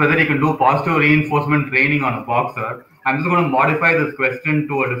asked whether he can do positive reinforcement training on a boxer. I'm just going to modify this question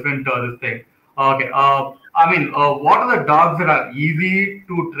to a different this thing. Okay, what are the dogs that are easy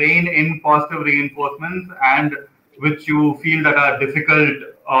to train in positive reinforcements and which you feel that are difficult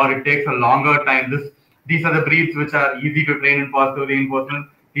or it takes a longer time? These are the breeds which are easy to train in positive reinforcement.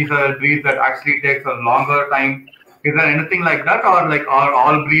 These are the breeds that actually takes a longer time. Is there anything like that, or like are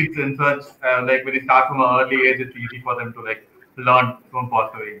all breeds in such like when they start from an early age, it's easy for them to like learn from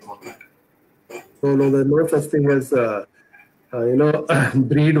positive reinforcement? No, there's no such thing as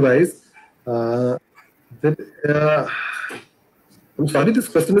breed wise. That I'm sorry, this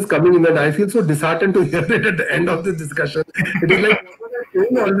question is coming in, and I feel so disheartened to hear it at the end of this discussion. It is like, what was I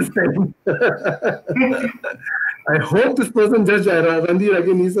doing all this time? I hope this person, Judge Randir,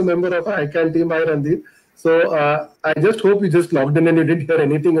 again, he's a member of our ICANN team. Hi, Randir. So I just hope you just logged in and you didn't hear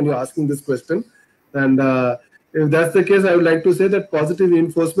anything and you're asking this question. And if that's the case, I would like to say that positive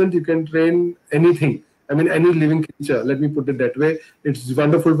reinforcement, you can train anything. I mean, any living creature, let me put it that way. It's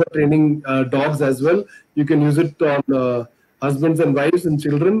wonderful for training dogs as well. You can use it on husbands and wives and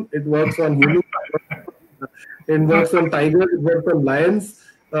children. It works on humans. It works on tigers. It works on lions.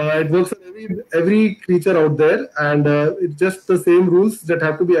 It works on every creature out there, and it's just the same rules that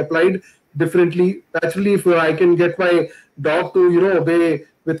have to be applied differently. Naturally, if I can get my dog to obey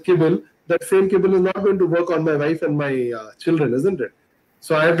with kibble, that same kibble is not going to work on my wife and my children, isn't it?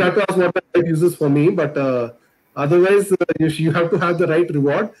 So I've got to ask what my wife uses for me, but otherwise you have to have the right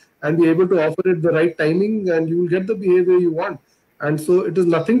reward and be able to offer it the right timing, and you will get the behavior you want. And so it is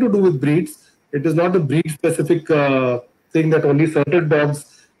nothing to do with breeds. It is not a breed-specific thing that only certain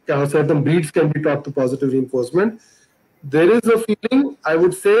dogs, certain breeds can be taught to positive reinforcement. There is a feeling, I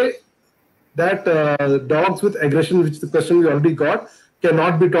would say, that dogs with aggression, which the question we already got,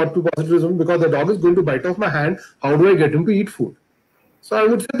 cannot be taught to positive reinforcement because the dog is going to bite off my hand. How do I get him to eat food? So I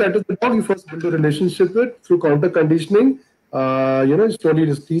would say that is the dog you first build a relationship with through counter conditioning. Slowly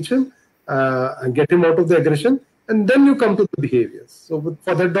just teach him and get him out of the aggression, and then you come to the behaviors. So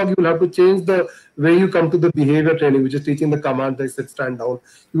for that dog, you will have to change the way you come to the behavior training, which is teaching the command like sit, stand down.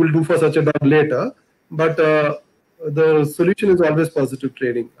 You will do for such a dog later, but the solution is always positive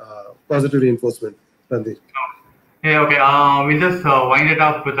training, positive reinforcement. Randir. Hey, okay. We'll just wind it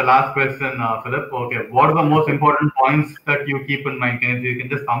up with the last question, Philip. Okay, what are the most important points that you keep in mind? You can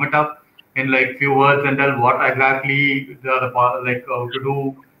just sum it up in like few words and tell what exactly to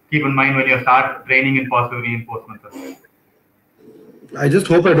do. Keep in mind when you start training in positive reinforcement. I just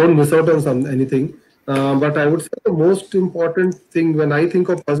hope I don't miss out on anything. But I would say the most important thing when I think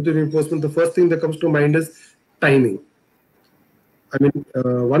of positive reinforcement, the first thing that comes to mind is timing. I mean,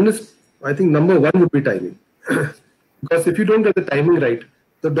 I think number one would be timing. Because if you don't get the timing right,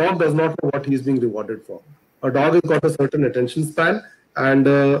 the dog does not know what he is being rewarded for. A dog has got a certain attention span,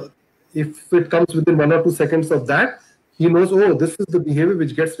 and if it comes within 1 or 2 seconds of that, he knows, oh, this is the behavior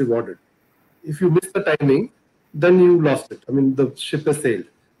which gets rewarded. If you miss the timing, then you lost it. I mean, the ship has sailed.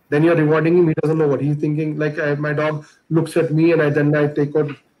 Then you're rewarding him, he doesn't know what he's thinking. Like my dog looks at me and I take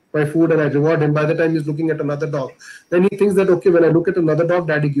out my food and I reward him. By the time he's looking at another dog, then he thinks that, okay, when I look at another dog,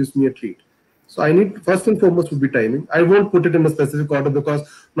 daddy gives me a treat. So I need, first and foremost would be timing. I won't put it in a specific order because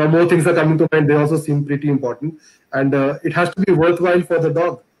now more things are coming to mind. They also seem pretty important. And it has to be worthwhile for the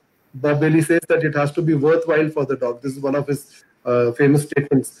dog. Bob Bailey says that it has to be worthwhile for the dog. This is one of his famous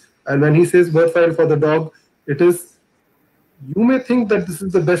statements. And when he says worthwhile for the dog, it is, you may think that this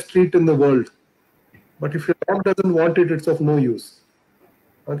is the best treat in the world. But if your dog doesn't want it, it's of no use.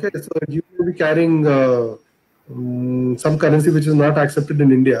 Okay, so you may be carrying some currency which is not accepted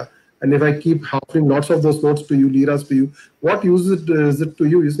in India. And if I keep offering lots of those notes to you, liras to you, what use is it to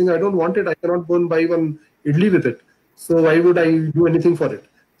you? You think, I don't want it. I cannot go and buy one idli with it. So why would I do anything for it?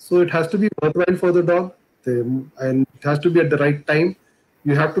 So it has to be worthwhile for the dog, and it has to be at the right time.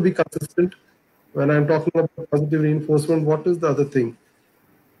 You have to be consistent. When I'm talking about positive reinforcement, what is the other thing?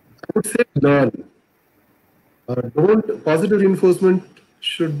 I would say learn. Positive reinforcement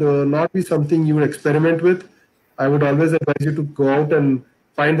should not be something you would experiment with. I would always advise you to go out and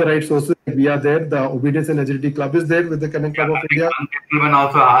find the right sources. We are there. The Obedience and Agility Club is there with the Connect Club of India. Gentlemen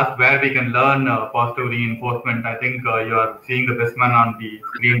also asked where we can learn positive reinforcement. I think you are seeing the best man on the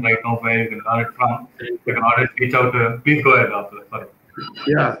screen right now where you can learn it from. You can always reach out to him. Please go ahead, Arthur. Sorry.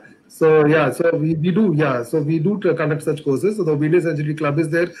 Yeah. So we do. Yeah. So we do conduct such courses. So the Obedience and Agility Club is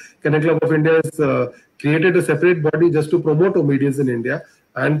there. Connect Club of India has created a separate body just to promote obedience in India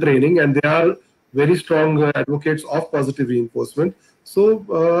and training. And they are very strong advocates of positive reinforcement.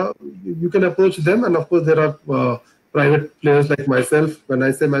 So you can approach them, and of course there are private players like myself. When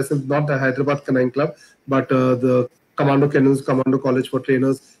I say myself, not the Hyderabad Canine Club, but the Commando Kennels, Commando College for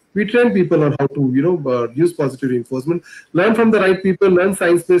Trainers. We train people on how to use positive reinforcement. Learn from the right people. Learn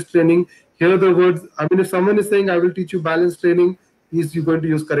science-based training. Hear the words. I mean, if someone is saying, "I will teach you balance training," is you going to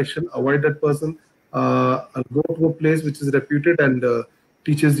use correction? Avoid that person. Go to a place which is reputed and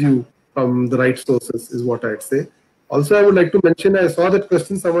teaches you from the right sources. Is what I'd say. Also, I would like to mention, I saw that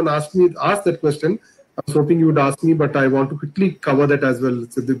question, someone asked that question, I was hoping you would ask me, but I want to quickly cover that as well.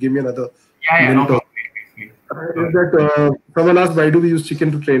 So give me another No minute. problem. That someone asked, why do we use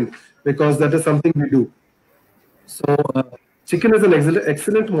chicken to train? Because that is something we do. So chicken is an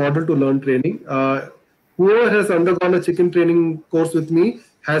excellent model to learn training. Whoever has undergone a chicken training course with me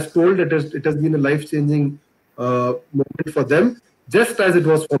has told that it has been a life-changing moment for them, just as it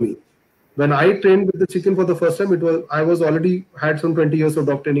was for me. When I trained with the chicken for the first time, I was already had some 20 years of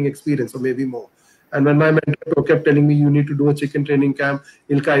dog training experience, or maybe more. And when my mentor kept telling me, you need to do a chicken training camp,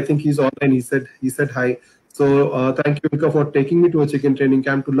 Ilka, I think he's online. He said hi. So thank you, Ilka, for taking me to a chicken training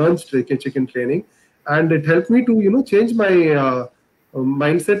camp to learn chicken training, and it helped me to change my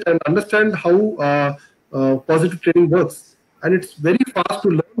mindset and understand how positive training works. And it's very fast to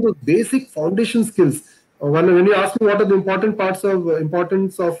learn those basic foundation skills. When you ask me what are the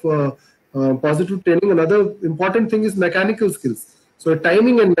importance of positive training, another important thing is mechanical skills. So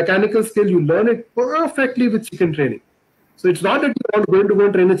timing and mechanical skill, you learn it perfectly with chicken training. So it's not that you are going to go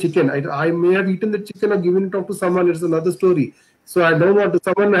and train a chicken. I may have eaten the chicken or given it off to someone. It's another story. So I don't want to.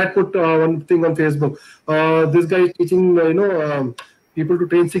 Someone had put one thing on Facebook. This guy is teaching, people to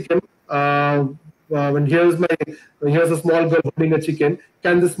train chicken. When here's a small girl holding a chicken.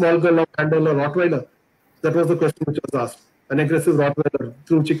 Can this small girl now handle a Rottweiler? That was the question which was asked. An aggressive Rottweiler.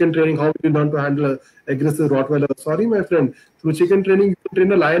 Through chicken training, how will you learn to handle an aggressive Rottweiler? Sorry, my friend. Through chicken training, you can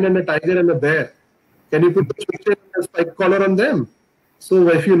train a lion and a tiger and a bear. Can you put a spike collar on them? So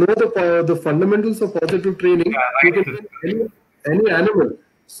if you know the fundamentals of positive training, you can train any animal.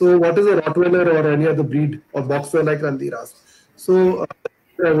 So what is a Rottweiler or any other breed or boxer like Randir asked? So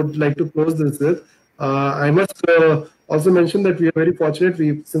I would like to close this with. I must also mention that we are very fortunate.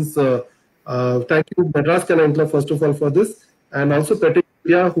 Thank you Madras Canine Club first of all for this, and also Petit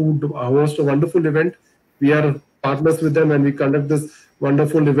India who host a wonderful event. We are partners with them and we conduct this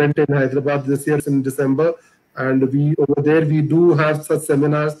wonderful event in Hyderabad this year in December. And over there we do have such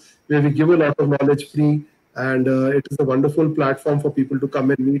seminars where we give a lot of knowledge free, and it is a wonderful platform for people to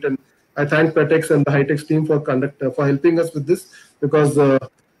come and meet. And I thank Petex and the Hightex team for helping us with this, because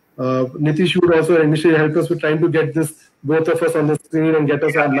Nitish would also initially help us with trying to get this both of us on the screen and get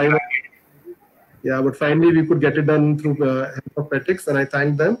us on live. Yeah, but finally we could get it done through help of Petex, and I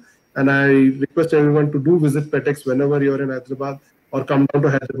thank them. And I request everyone to do visit Petex whenever you're in Hyderabad, or come down to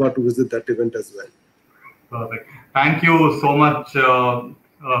Hyderabad to visit that event as well. Perfect. Thank you so much,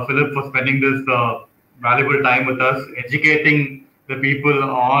 Philip, for spending this valuable time with us, educating the people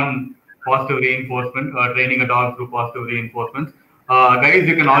on positive reinforcement, training a dog through positive reinforcement. Guys,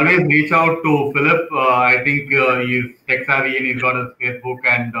 you can always reach out to Philip. I think he's tech savvy and he's got his Facebook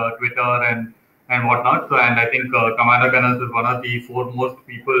and Twitter and whatnot. So, and I think Commander Kennels is one of the foremost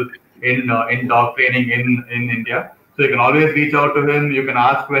people in dog training in India. So you can always reach out to him. You can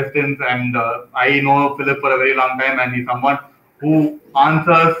ask questions, and I know Philip for a very long time, and he's someone who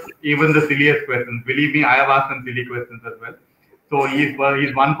answers even the silliest questions. Believe me, I have asked him silly questions as well. So he's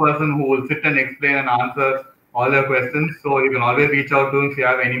one person who will sit and explain and answer all your questions. So you can always reach out to him if you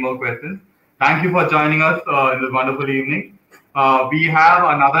have any more questions. Thank you for joining us in this wonderful evening. We have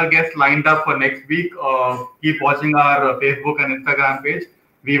another guest lined up for next week. Keep watching our Facebook and Instagram page.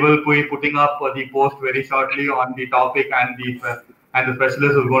 We will be putting up the post very shortly on the topic, and the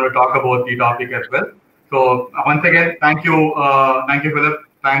specialist is going to talk about the topic as well. So once again, thank you, Philip.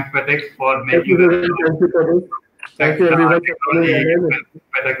 Thanks, Petex, for making this. Thank you, everyone.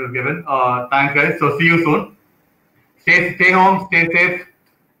 Petex is given. Thanks, guys. So see you soon. Stay home, stay safe,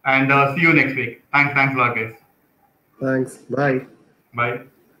 and see you next week. Thanks a lot, guys. Thanks. Bye. Bye.